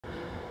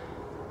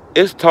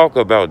It's talk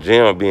about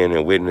Jam being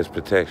in witness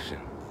protection.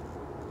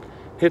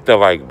 Hit the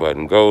like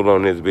button. Gold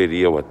on this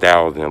video,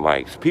 1,000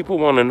 likes. People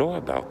want to know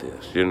about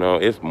this. You know,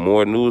 it's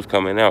more news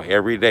coming out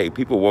every day.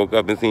 People woke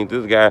up and seen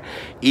this guy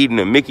eating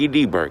a Mickey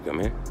D burger,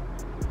 man.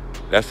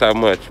 That's how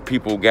much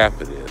people got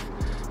for this.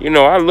 You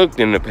know, I looked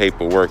in the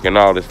paperwork and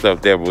all the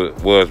stuff that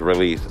was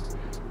released.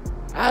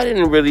 I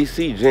didn't really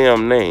see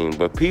Jam's name,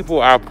 but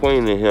people are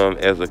pointing him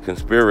as a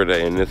conspirator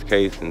in this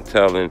case and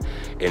telling,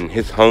 and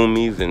his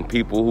homies and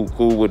people who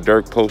cool with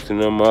Durk posting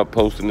them up,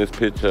 posting this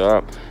picture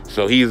up.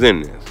 So he's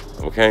in this,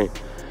 okay?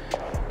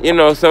 You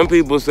know, some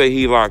people say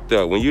he locked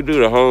up. When you do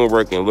the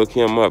homework and look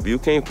him up, you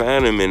can't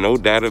find him in no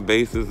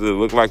databases. It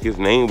looked like his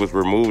name was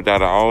removed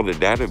out of all the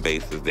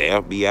databases, the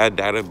FBI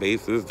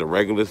databases, the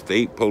regular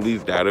state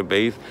police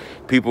database.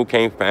 People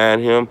can't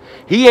find him.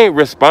 He ain't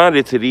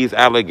responded to these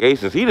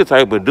allegations. He the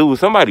type of dude,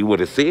 somebody would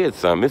have said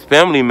something. His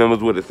family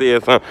members would have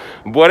said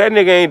something. Boy, that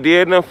nigga ain't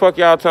dead. Nothing. Fuck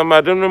y'all talking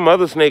about them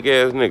other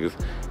snake-ass niggas.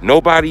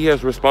 Nobody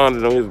has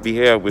responded on his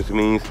behalf, which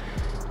means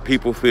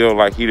people feel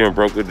like he done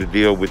brokered the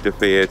deal with the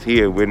feds. He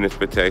had witness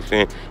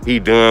protection. He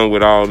done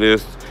with all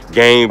this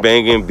gang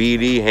banging,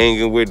 BD,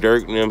 hanging with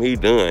Durk and them. He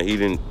done. He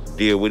didn't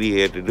did what he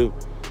had to do.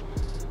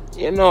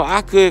 You know,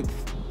 I could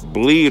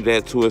believe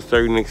that to a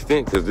certain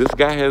extent because this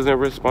guy hasn't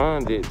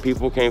responded.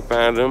 People can't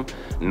find him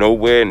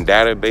nowhere in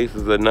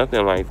databases or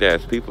nothing like that.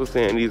 It's people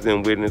saying he's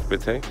in witness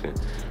protection.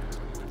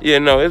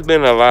 You know, it's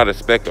been a lot of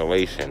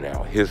speculation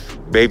now. His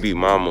baby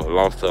mama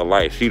lost her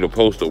life. She the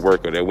postal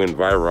worker that went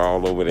viral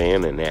all over the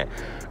internet.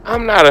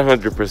 I'm not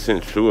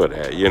 100% sure of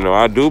that. You know,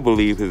 I do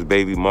believe his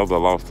baby mother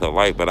lost her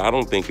life, but I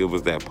don't think it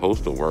was that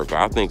postal worker.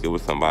 I think it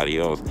was somebody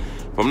else.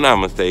 If I'm not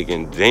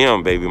mistaken,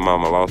 Jam baby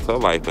mama lost her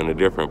life in a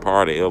different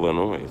part of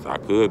Illinois. I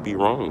could be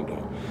wrong,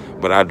 though.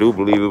 But I do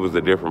believe it was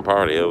a different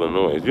part of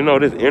Illinois. You know,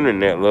 this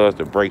internet loves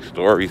to break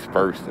stories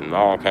first and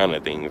all kind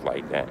of things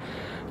like that.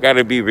 Got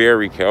to be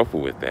very careful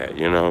with that,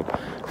 you know,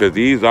 because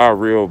these are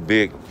real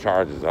big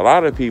charges. A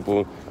lot of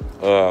people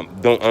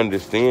don't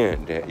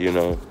understand that, you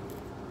know.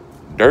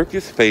 Durk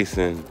is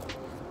facing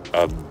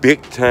a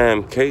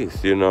big-time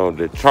case, you know.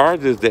 The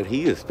charges that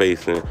he is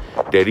facing,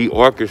 that he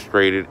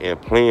orchestrated and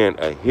planned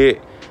a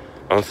hit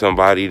on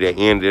somebody that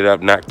ended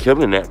up not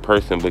killing that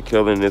person, but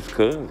killing his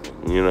cousin,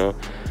 you know.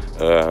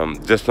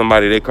 Just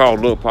somebody they call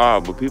Lil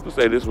Paul, but people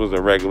say this was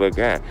a regular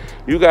guy.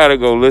 You got to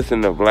go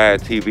listen to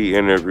Vlad TV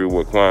interview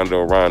with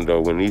Quando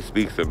Rondo when he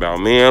speaks about,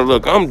 man,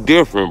 look, I'm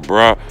different,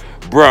 bruh.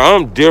 Bruh,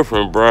 I'm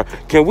different, bruh.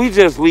 Can we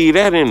just leave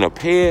that in the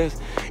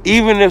past?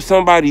 Even if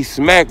somebody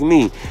smack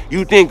me,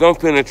 you think I'm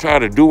finna try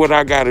to do what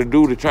I gotta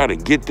do to try to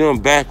get them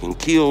back and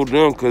kill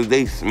them because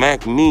they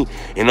smack me,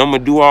 and I'm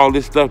gonna do all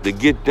this stuff to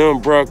get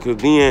them, bruh, because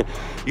then,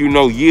 you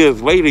know,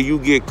 years later you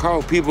get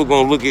caught, people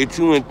gonna look at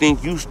you and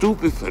think you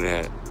stupid for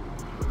that.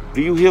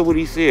 Do you hear what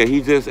he said?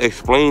 He just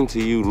explained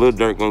to you Lil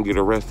Durk gonna get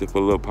arrested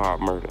for Lil Pop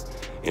murder.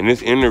 And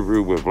this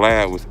interview with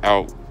Vlad was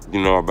out,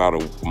 you know, about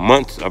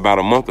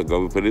a month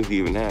ago before this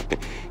even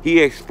happened. He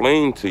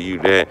explained to you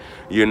that,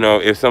 you know,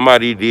 if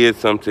somebody did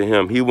something to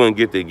him, he wouldn't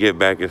get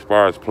back as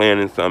far as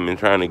planning something and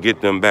trying to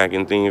get them back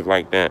and things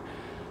like that.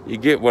 You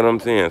get what I'm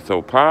saying?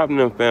 So Pop and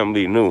them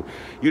family knew.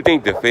 You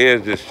think the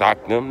feds just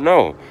shocked them?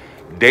 No.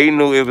 They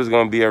knew it was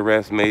going to be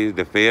arrest made.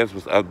 The feds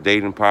was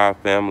updating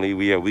Pop family.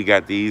 We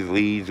got these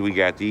leads. We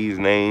got these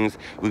names.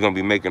 We're going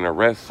to be making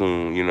arrests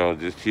soon. You know,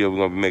 just chill. We're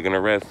going to be making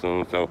arrests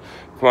soon. So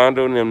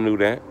Quando and them knew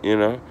that, you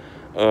know.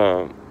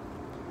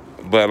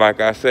 But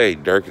like I say,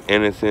 Durk's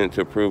innocent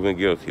to proven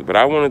guilty. But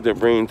I wanted to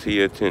bring to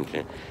your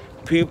attention,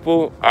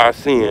 people are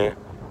seeing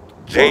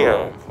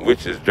Jam,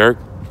 which is Durk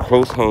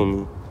close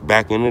homie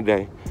back in the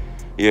day,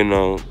 you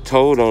know,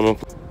 told on him.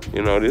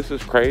 You know, this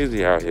is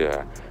crazy out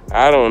here.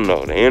 I don't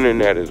know. The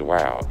internet is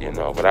wild, you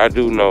know. But I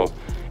do know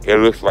it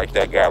looks like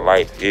that guy's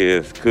life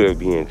could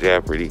be in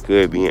jeopardy,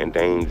 could be in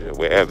danger,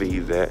 wherever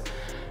he's at.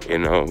 You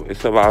know,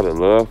 it's a lot of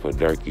love for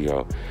Durky,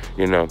 yo.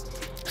 You know,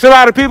 it's a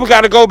lot of people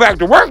got to go back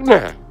to work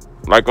now.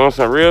 Like on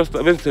some real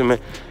stuff. Listen to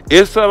me.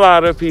 It's a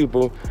lot of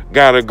people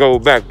got to go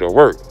back to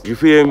work. You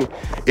feel me?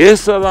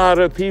 It's a lot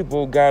of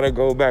people got to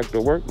go back to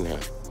work now.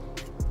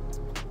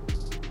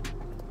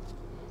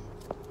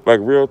 Like,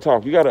 real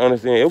talk. You got to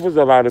understand, it was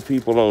a lot of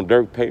people on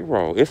Durk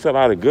payroll. It's a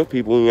lot of good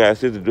people who got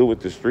shit to do with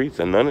the streets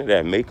and none of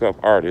that makeup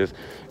artists,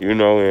 you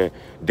know, and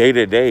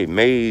day-to-day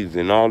maids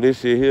and all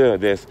this shit here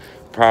that's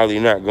probably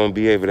not going to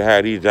be able to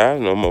have these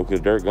jobs no more because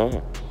Durk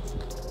gone.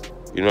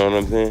 You know what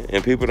I'm saying?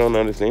 And people don't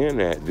understand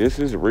that. This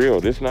is real.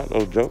 This not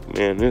no joke,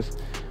 man.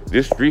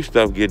 This street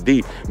stuff get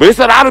deep. But it's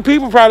a lot of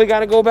people probably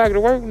got to go back to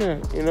work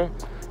now, you know,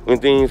 when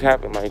things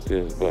happen like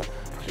this. But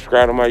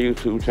subscribe to my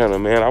YouTube channel,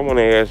 man. I want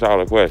to ask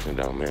y'all a question,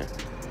 though, man.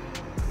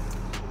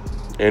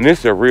 And this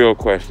is a real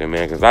question,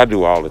 man, because I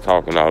do all the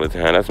talking all the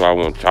time. That's why I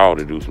want y'all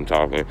to do some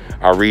talking.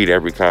 I read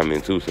every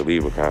comment, too, so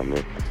leave a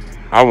comment.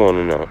 I want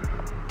to know,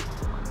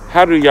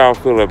 how do y'all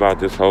feel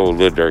about this whole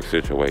Lil Durk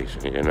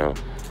situation, you know?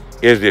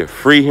 Is it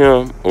free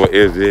him, or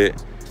is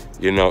it,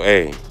 you know,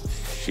 hey,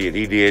 shit,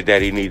 he did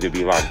that, he need to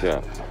be locked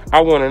up?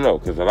 I want to know,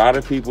 because a lot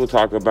of people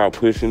talk about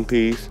pushing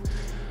peace.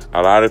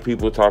 A lot of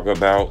people talk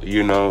about,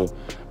 you know,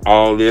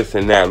 all this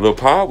and that. Lil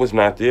Paul was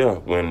not there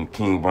when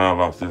King Von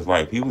lost his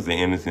life. He was an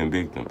innocent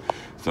victim.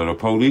 So the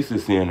police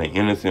is saying an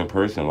innocent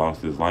person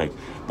lost his life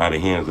by the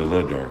hands of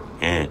Lil Durk.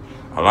 And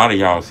a lot of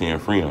y'all saying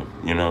free him,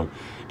 you know.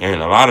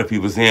 And a lot of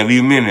people saying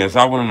leave him in there. So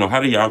I want to know,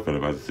 how do y'all feel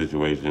about the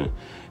situation?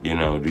 You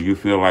know, do you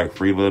feel like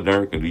free Lil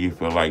Durk, or do you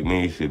feel like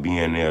me should be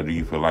in there? Or do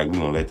you feel like we're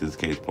going to let this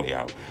case play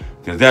out?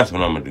 Because that's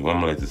what I'm going to do. I'm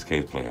going to let this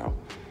case play out.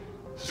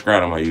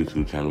 Subscribe to my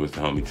YouTube channel, it's the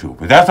Homie Truth.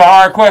 But that's a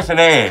hard question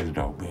to ask,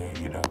 though, man,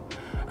 you know.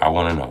 I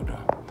want to know,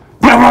 though.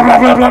 Blah, blah,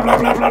 blah, blah, blah,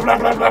 blah, blah, blah,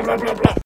 blah, blah, blah, blah, blah.